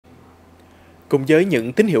Cùng với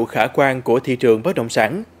những tín hiệu khả quan của thị trường bất động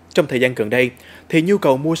sản, trong thời gian gần đây, thì nhu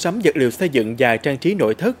cầu mua sắm vật liệu xây dựng và trang trí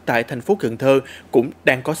nội thất tại thành phố Cần Thơ cũng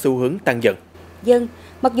đang có xu hướng tăng dần.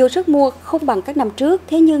 Mặc dù sức mua không bằng các năm trước,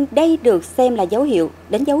 thế nhưng đây được xem là dấu hiệu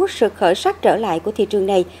đánh dấu sự khởi sắc trở lại của thị trường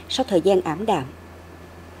này sau thời gian ảm đạm.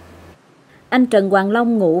 Anh Trần Hoàng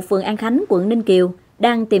Long ngụ phường An Khánh, quận Ninh Kiều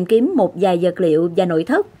đang tìm kiếm một vài vật liệu và nội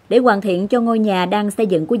thất để hoàn thiện cho ngôi nhà đang xây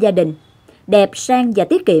dựng của gia đình. Đẹp, sang và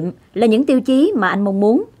tiết kiệm là những tiêu chí mà anh mong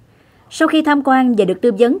muốn. Sau khi tham quan và được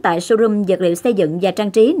tư vấn tại showroom vật liệu xây dựng và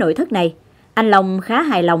trang trí nội thất này, anh Long khá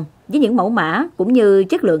hài lòng với những mẫu mã cũng như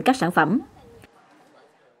chất lượng các sản phẩm.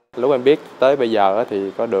 Lúc em biết tới bây giờ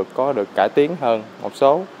thì có được cải tiến hơn một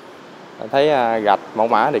số. Thấy gạch mẫu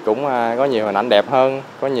mã thì cũng có nhiều hình ảnh đẹp hơn,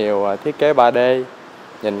 có nhiều thiết kế 3D,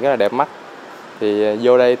 nhìn rất là đẹp mắt. Thì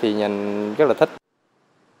vô đây thì nhìn rất là thích.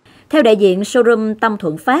 Theo đại diện showroom Tâm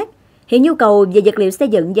Thuận Phát, hiện nhu cầu về vật liệu xây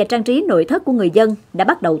dựng và trang trí nội thất của người dân đã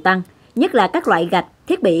bắt đầu tăng, nhất là các loại gạch,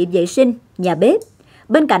 thiết bị vệ sinh, nhà bếp.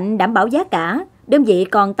 Bên cạnh đảm bảo giá cả, đơn vị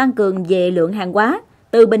còn tăng cường về lượng hàng hóa,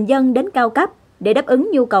 từ bình dân đến cao cấp, để đáp ứng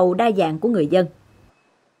nhu cầu đa dạng của người dân.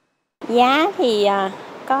 Giá thì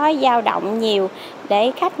có dao động nhiều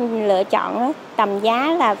để khách lựa chọn, tầm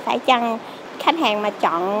giá là phải chăng khách hàng mà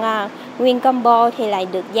chọn nguyên combo thì lại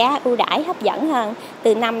được giá ưu đãi hấp dẫn hơn,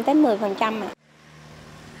 từ 5 tới 10%.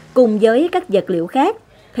 Cùng với các vật liệu khác,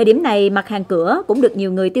 thời điểm này mặt hàng cửa cũng được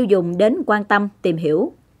nhiều người tiêu dùng đến quan tâm, tìm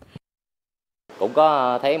hiểu. Cũng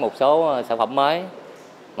có thấy một số sản phẩm mới,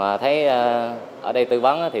 mà thấy ở đây tư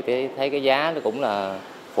vấn thì thấy cái giá nó cũng là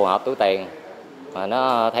phù hợp túi tiền, mà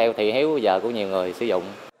nó theo thị hiếu giờ của nhiều người sử dụng.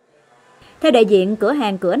 Theo đại diện cửa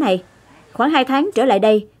hàng cửa này, khoảng 2 tháng trở lại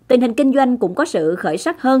đây, tình hình kinh doanh cũng có sự khởi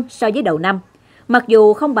sắc hơn so với đầu năm. Mặc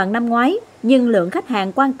dù không bằng năm ngoái, nhưng lượng khách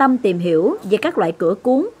hàng quan tâm tìm hiểu về các loại cửa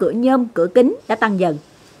cuốn, cửa nhôm, cửa kính đã tăng dần.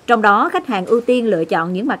 Trong đó, khách hàng ưu tiên lựa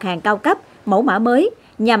chọn những mặt hàng cao cấp, mẫu mã mới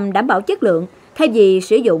nhằm đảm bảo chất lượng, thay vì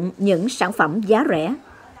sử dụng những sản phẩm giá rẻ.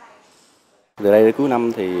 Từ đây đến cuối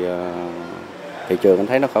năm thì thị trường anh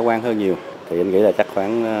thấy nó khả quan hơn nhiều. Thì anh nghĩ là chắc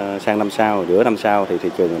khoảng sang năm sau, giữa năm sau thì thị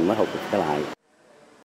trường mình mới hồi phục trở lại.